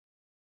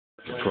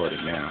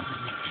Recording now.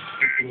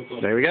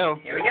 There we go.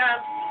 Here we go.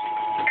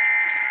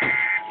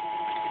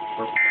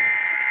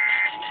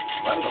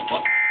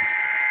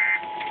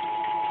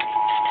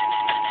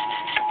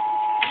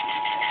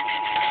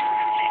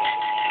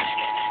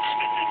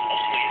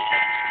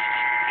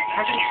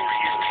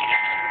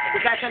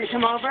 Is that going to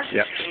come over?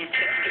 Yep.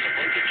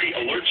 Emergency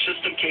alert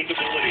system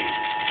capabilities.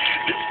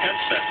 This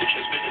test message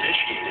has been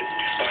initiated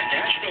by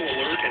National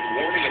Alert and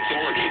Warning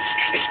Authorities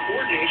in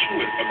coordination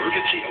with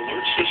emergency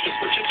alert system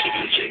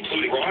participants,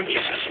 including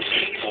broadcast,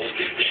 cable,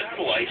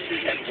 satellite,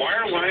 and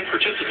wireline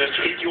participants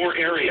in your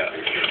area.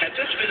 Had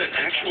this been an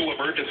actual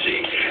emergency,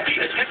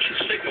 the attention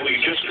signal you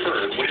just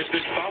heard would have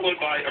been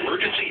followed by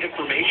emergency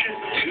information,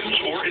 news,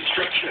 or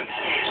instruction.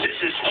 This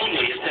is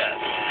only a test.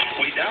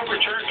 We now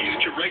return you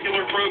to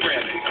regular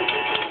programming.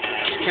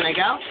 Can I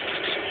go?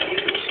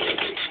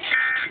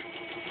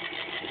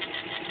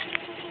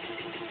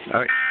 All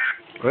right.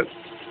 Whoop.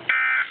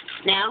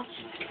 Now?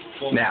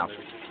 Now.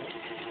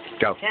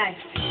 Go. Okay.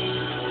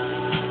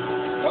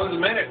 That was a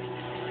minute.